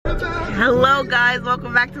Hello guys,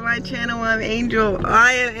 welcome back to my channel. I'm Angel.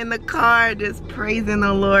 I am in the car just praising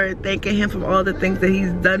the Lord, thanking him for all the things that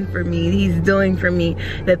he's done for me, he's doing for me,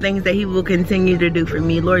 the things that he will continue to do for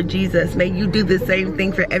me. Lord Jesus, may you do the same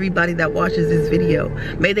thing for everybody that watches this video.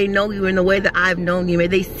 May they know you in the way that I've known you. May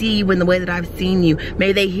they see you in the way that I've seen you.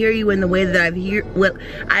 May they hear you in the way that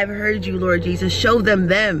I've heard you, Lord Jesus. Show them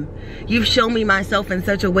them. You've shown me myself in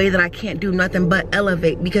such a way that I can't do nothing but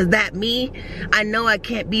elevate, because that me, I know I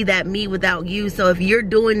can't be that me without you. So if you're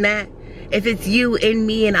doing that, if it's you in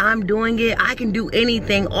me and I'm doing it, I can do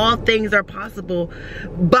anything. All things are possible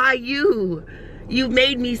by you. You've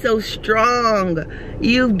made me so strong.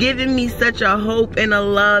 You've given me such a hope and a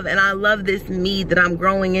love, and I love this me that I'm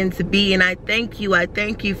growing into be. And I thank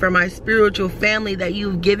you for my spiritual family that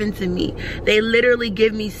you've given to me. They literally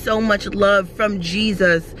give me so much love from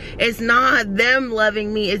Jesus. It's not them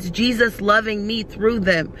loving me, it's Jesus loving me through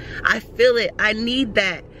them. I feel it. I need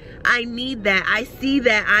that. I need that. I see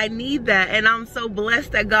that. I need that. And I'm so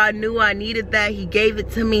blessed that God knew I needed that. He gave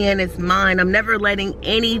it to me and it's mine. I'm never letting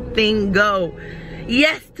anything go.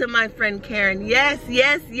 Yes to my friend Karen. Yes,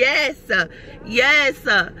 yes, yes. Yes,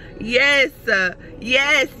 yes,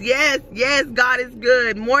 yes, yes, yes. God is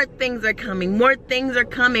good. More things are coming. More things are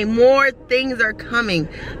coming. More things are coming.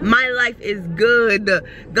 My life is good.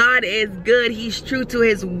 God is good. He's true to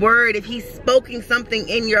his word. If he's spoken something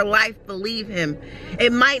in your life, believe him.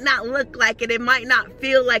 It might not look like it. It might not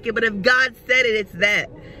feel like it. But if God said it, it's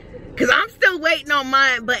that. Because I'm still waiting on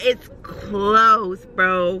mine, but it's close,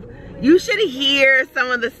 bro. You should hear some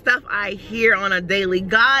of the stuff I hear on a daily.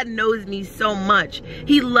 God knows me so much.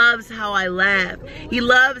 He loves how I laugh. He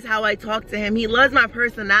loves how I talk to him. He loves my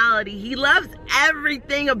personality. He loves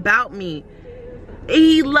everything about me.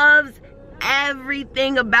 He loves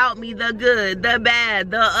everything about me, the good, the bad,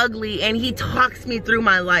 the ugly, and he talks me through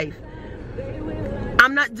my life.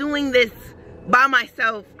 I'm not doing this by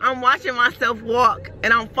myself. I'm watching myself walk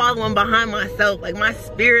and I'm following behind myself. Like, my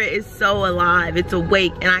spirit is so alive. It's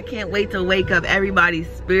awake, and I can't wait to wake up everybody's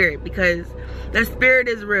spirit, because the spirit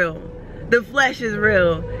is real. The flesh is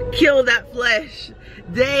real. Kill that flesh.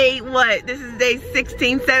 Day what? This is day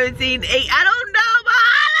 16, 17, 8. I don't know, but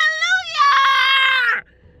hallelujah!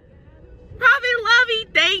 Prophet Lovey,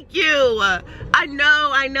 thank you. I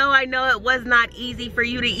know it was not easy for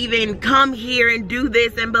you to even come here and do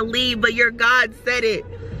this and believe, but your God said it.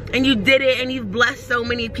 And you did it, and you've blessed so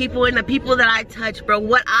many people, and the people that I touch, bro,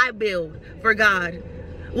 what I build for God.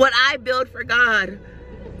 What I build for God.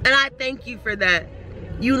 And I thank you for that.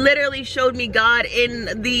 You literally showed me God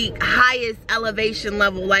in the highest elevation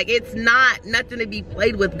level. Like, it's not nothing to be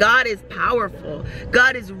played with. God is powerful.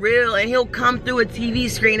 God is real, and he'll come through a TV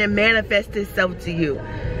screen and manifest himself to you.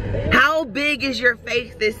 How big is your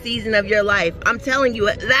faith this season of your life? I'm telling you,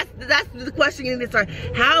 that's the question you need to start.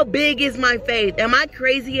 How big is my faith? Am I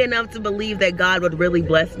crazy enough to believe that God would really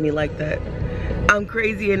bless me like that? I'm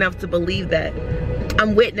crazy enough to believe that.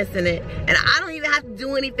 I'm witnessing it, and I don't even have to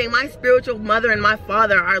do anything. My spiritual mother and my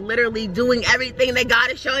father are literally doing everything that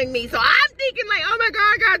God is showing me. So I'm thinking like, oh my God,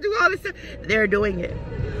 I gotta do all this stuff. They're doing it.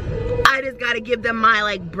 I just gotta give them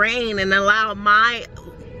my brain and allow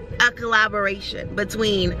a collaboration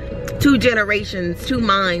between two generations, two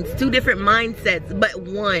minds, two different mindsets, but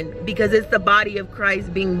one, because it's the body of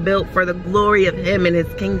Christ being built for the glory of him and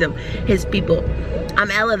his kingdom, his people.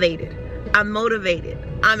 I'm elevated. I'm motivated.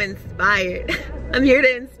 I'm inspired. I'm here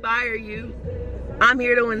to inspire you. I'm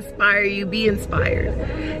here to inspire you. Be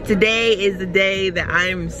inspired. Today is the day that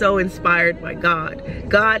I'm so inspired by God.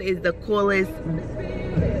 God is the coolest.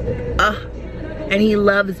 And he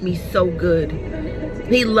loves me so good.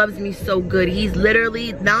 He loves me so good. He's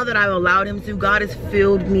literally, now that I've allowed him to, God has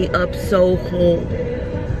filled me up so whole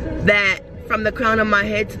that from the crown of my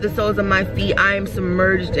head to the soles of my feet, I am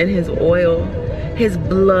submerged in his oil, his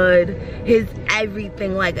blood, his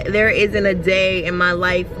everything. Like, there isn't a day in my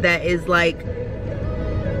life that is like,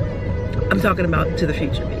 I'm talking about to the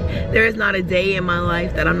future me. There is not a day in my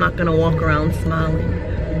life that I'm not gonna walk around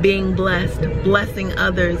smiling, being blessed, blessing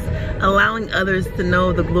others, allowing others to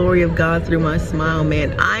know the glory of God through my smile,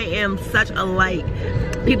 man. I am such a light.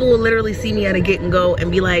 People will literally see me at a get and go and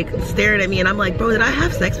be like staring at me, and I'm like, bro, did I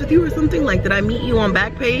have sex with you or something? Like, did I meet you on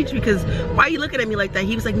Backpage? Because why are you looking at me like that?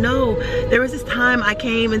 He was like, no, there was this time I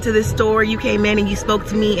came into this store, you came in and you spoke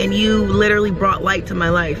to me, and you literally brought light to my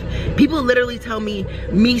life. People literally tell me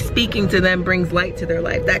speaking to them brings light to their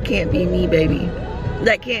life. That can't be me, baby.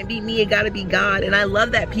 That can't be me, it gotta be God. And I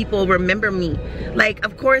love that people remember me. Like,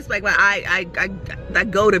 of course, like when I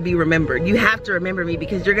go to be remembered. You have to remember me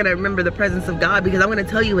because you're gonna remember the presence of God, because I'm gonna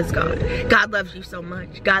tell you it's God. God loves you so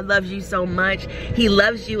much. God loves you so much. He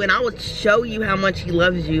loves you, and I will show you how much he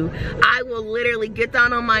loves you. I will literally get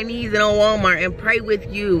down on my knees in a Walmart and pray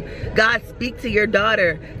with you. God, speak to your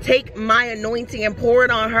daughter. Take my anointing and pour it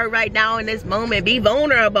on her right now in this moment. Be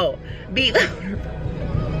vulnerable. Be vulnerable.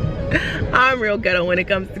 I'm real ghetto when it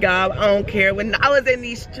comes to God. I don't care. When I was in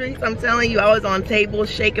these streets, I'm telling you, I was on tables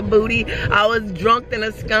shaking booty. I was drunk than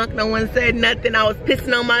a skunk. No one said nothing. I was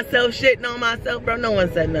pissing on myself, shitting on myself, bro. No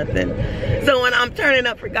one said nothing. So when I'm turning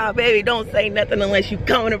up for God, baby, don't say nothing unless you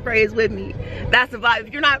come to praise with me. That's the vibe.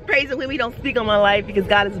 If you're not praising with me, don't speak on my life, because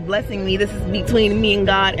God is blessing me. This is between me and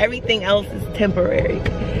God. Everything else is temporary.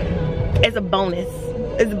 It's a bonus.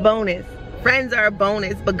 It's a bonus. Friends are a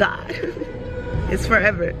bonus, but God is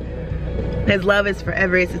forever. His love is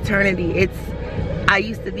forever. It's eternity. I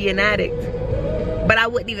used to be an addict, but I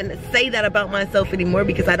wouldn't even say that about myself anymore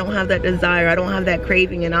because I don't have that desire. I don't have that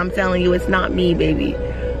craving, and I'm telling you, it's not me, baby.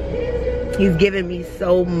 He's given me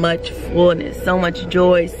so much fullness, so much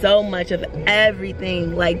joy, so much of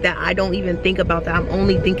everything like that. I don't even think about that. I'm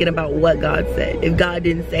only thinking about what God said. If God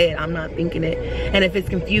didn't say it, I'm not thinking it. And if it's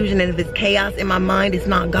confusion and if it's chaos in my mind, it's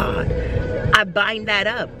not God. I bind that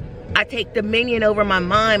up. I take dominion over my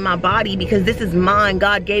mind, my body, because this is mine.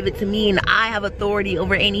 God gave it to me, and I have authority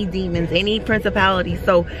over any demons, any principality.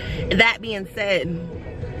 So that being said,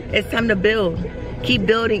 it's time to build. Keep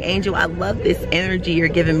building, Angel. I love this energy you're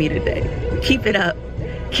giving me today. Keep it up.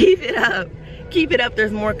 Keep it up. Keep it up.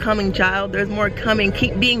 There's more coming, child. There's more coming.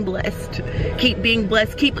 Keep being blessed. Keep being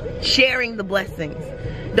blessed. Keep sharing the blessings.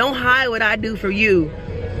 Don't hide what I do for you.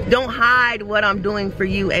 Don't hide what I'm doing for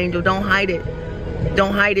you, Angel. Don't hide it.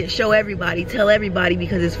 Don't hide it. Show everybody. Tell everybody,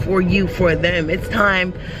 because it's for you, for them. It's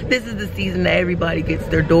time. This is the season that everybody gets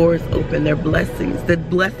their doors open, their blessings, the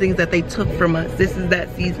blessings that they took from us. This is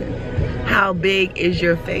that season. How big is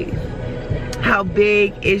your faith? How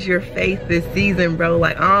big is your faith this season, bro?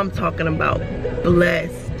 Like, I'm talking about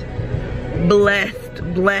blessed,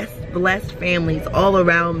 blessed, blessed, blessed families all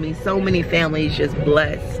around me. So many families just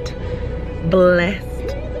blessed.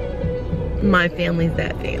 Blessed. My family's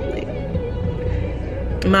that family.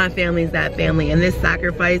 My family's that family. And this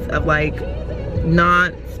sacrifice of like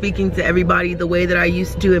not speaking to everybody the way that I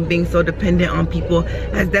used to and being so dependent on people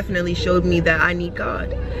has definitely showed me that I need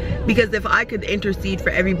God. Because if I could intercede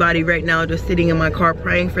for everybody right now, just sitting in my car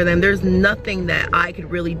praying for them, there's nothing that I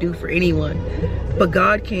could really do for anyone. But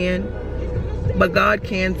God can. But God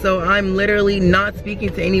can. So I'm literally not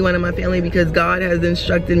speaking to anyone in my family because God has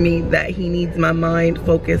instructed me that he needs my mind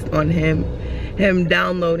focused on him. Him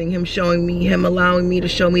downloading, him showing me, him allowing me to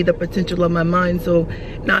show me the potential of my mind. So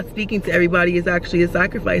not speaking to everybody is actually a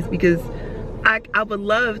sacrifice, because I would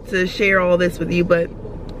love to share all this with you, but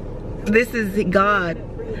this is God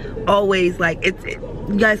always. Like,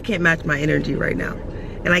 you guys can't match my energy right now,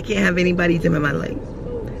 and I can't have anybody dimming my light.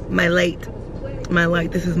 My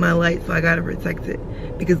light, this is my light, so I gotta protect it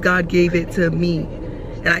because God gave it to me,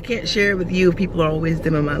 and I can't share it with you if people are always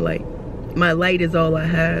dimming my light. My light is all I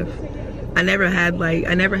have. I never had light.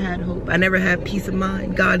 I never had hope. I never had peace of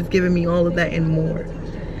mind. God has given me all of that and more.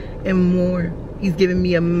 And more. He's given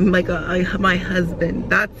me my husband.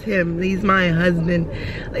 That's him. He's my husband.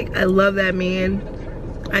 Like, I love that man.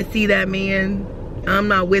 I see that man. I'm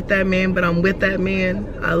not with that man, but I'm with that man.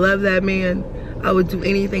 I love that man. I would do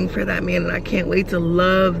anything for that man, and I can't wait to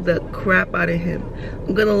love the crap out of him.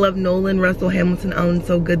 I'm gonna love Nolan Russell Hamilton Allen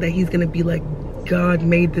so good that he's gonna be like, God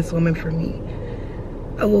made this woman for me.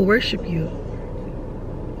 I will worship you.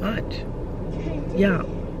 Watch. Yeah,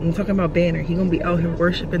 I'm talking about Banner. He gonna be out here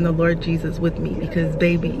worshiping the Lord Jesus with me, because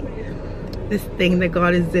baby, this thing that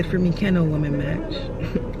God has did for me, can no woman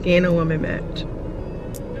match. Can no woman match.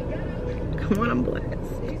 Come on, I'm blessed.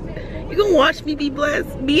 You gonna watch me be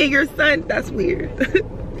blessed? Me and your son? That's weird.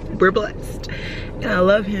 We're blessed. And I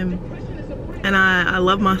love him. And I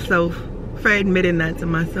love myself for admitting that to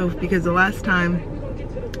myself, because the last time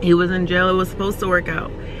he was in jail, it was supposed to work out.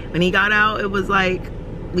 When he got out, it was like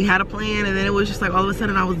we had a plan, and then it was just like all of a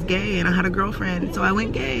sudden I was gay and I had a girlfriend, so I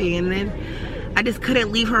went gay, and then I just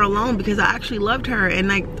couldn't leave her alone because I actually loved her, and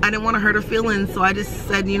like I didn't want to hurt her feelings, so I just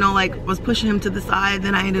said, you know, like was pushing him to the side.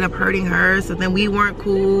 Then I ended up hurting her, so then we weren't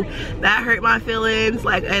cool. That hurt my feelings,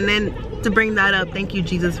 like, and then to bring that up, thank you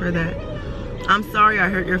Jesus for that. I'm sorry I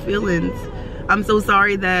hurt your feelings. I'm so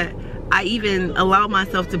sorry that I even allowed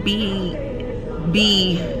myself to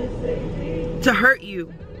to hurt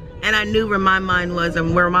you. And I knew where my mind was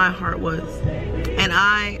and where my heart was. And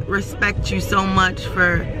I respect you so much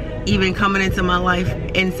for even coming into my life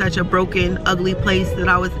in such a broken, ugly place that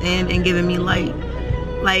I was in and giving me light.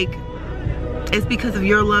 Like, it's because of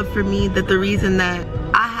your love for me that the reason that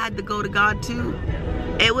I had to go to God too.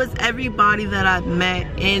 It was everybody that I've met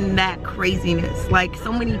in that craziness. Like,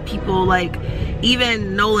 so many people, like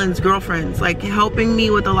even Nolan's girlfriends, like helping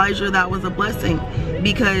me with Elijah. That was a blessing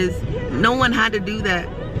because no one had to do that.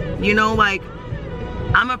 You know, like,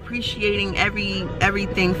 I'm appreciating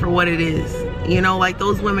everything for what it is. You know, like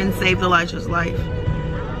those women saved Elijah's life.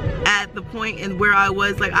 At the point in where I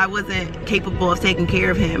was, like, I wasn't capable of taking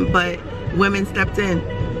care of him, but women stepped in,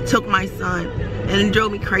 took my son, and it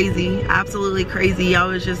drove me crazy, absolutely crazy. I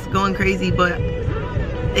was just going crazy, but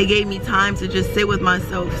it gave me time to just sit with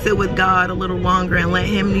myself, sit with God a little longer and let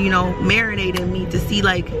him, you know, marinate in me to see,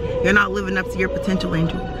 like, you're not living up to your potential,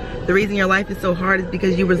 Angel. The reason your life is so hard is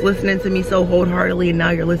because you was listening to me so wholeheartedly, and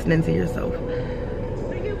now you're listening to yourself.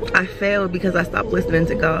 I failed because I stopped listening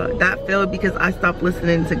to God. That failed because I stopped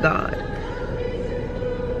listening to God.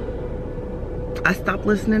 I stopped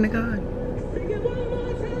listening to God.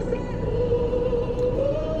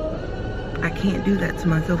 I can't do that to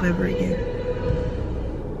myself ever again.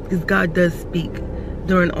 Because God does speak.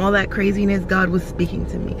 During all that craziness, God was speaking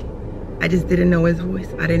to me. I just didn't know his voice.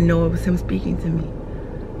 I didn't know it was him speaking to me.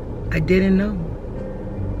 I didn't know.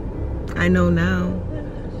 I know now.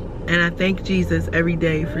 And I thank Jesus every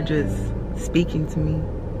day for just speaking to me.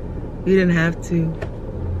 You didn't have to.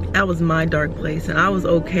 That was my dark place, and I was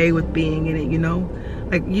okay with being in it, you know?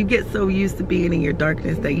 Like, you get so used to being in your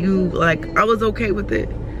darkness that you, like, I was okay with it.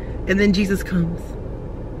 And then Jesus comes.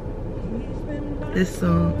 This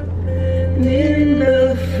song. In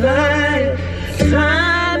the fight,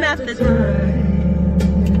 time after time,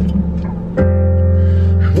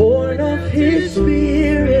 born of his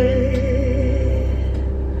spirit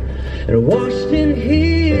and washed in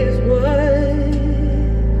his blood,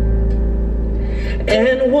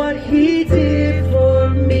 and what he did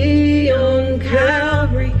for me on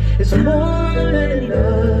Calvary is more than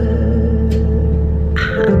enough.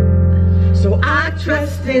 So I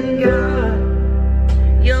trust in God.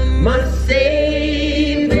 You're my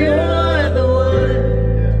Savior, the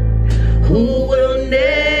one who will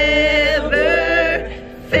never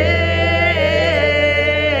fail.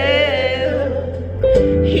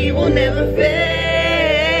 He will never fail.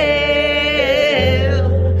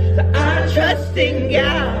 So I trust in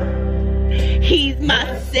God. He's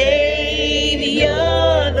my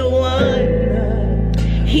Savior, the one.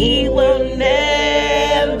 He will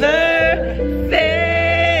never fail.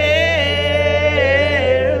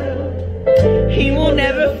 He will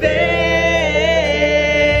never fail.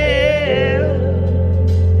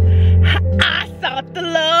 I sought the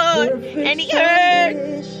Lord and he heard.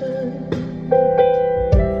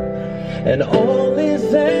 And all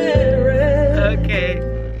is at rest. Okay,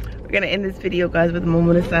 we're gonna end this video, guys, with a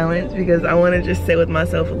moment of silence because I want to just sit with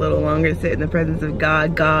myself a little longer, sit in the presence of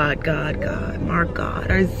God. God, our God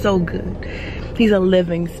is so good. He's a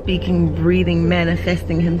living, speaking, breathing,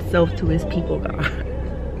 manifesting himself to his people, God.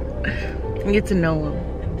 Get to know him.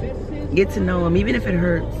 Get to know him, even if it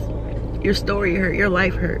hurts. Your story hurt, your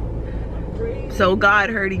life hurt. So God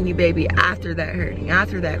hurting you, baby, after that hurting,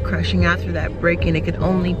 after that crushing, after that breaking, it could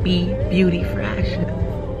only be beauty for ashes.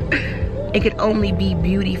 It could only be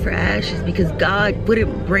beauty for ashes because God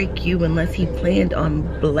wouldn't break you unless he planned on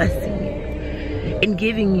blessing you and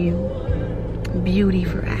giving you beauty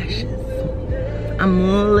for ashes.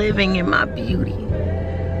 I'm living in my beauty.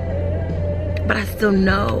 But I still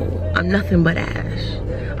know I'm nothing but ash.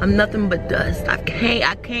 I'm nothing but dust. I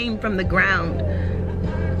came from the ground.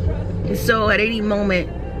 And so at any moment,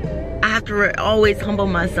 I have to always humble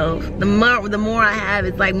myself. The more I have,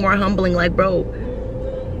 it's like more humbling. Like, bro,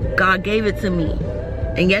 God gave it to me.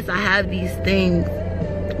 And yes, I have these things,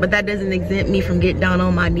 but that doesn't exempt me from getting down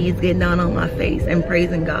on my knees, getting down on my face and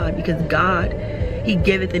praising God, because God, he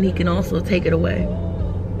giveth and he can also take it away.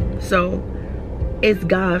 So it's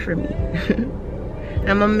God for me.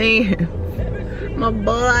 And my man, my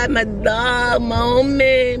boy, my dog, my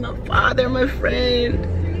homie, my father, my friend,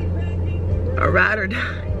 a ride or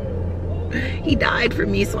die. He died for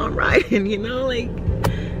me, so I'm riding, you know, like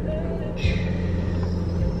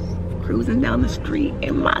cruising down the street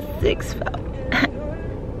and my six fell.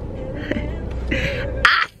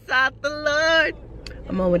 I sought the Lord.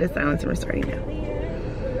 A moment of silence and we're starting now.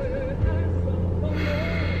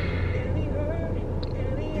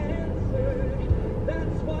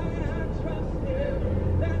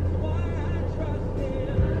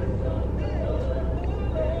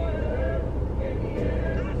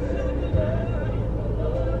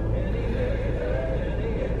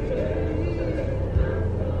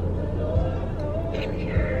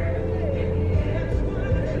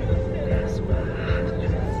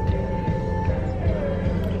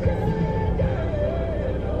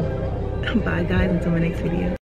 Bye guys, until my next video.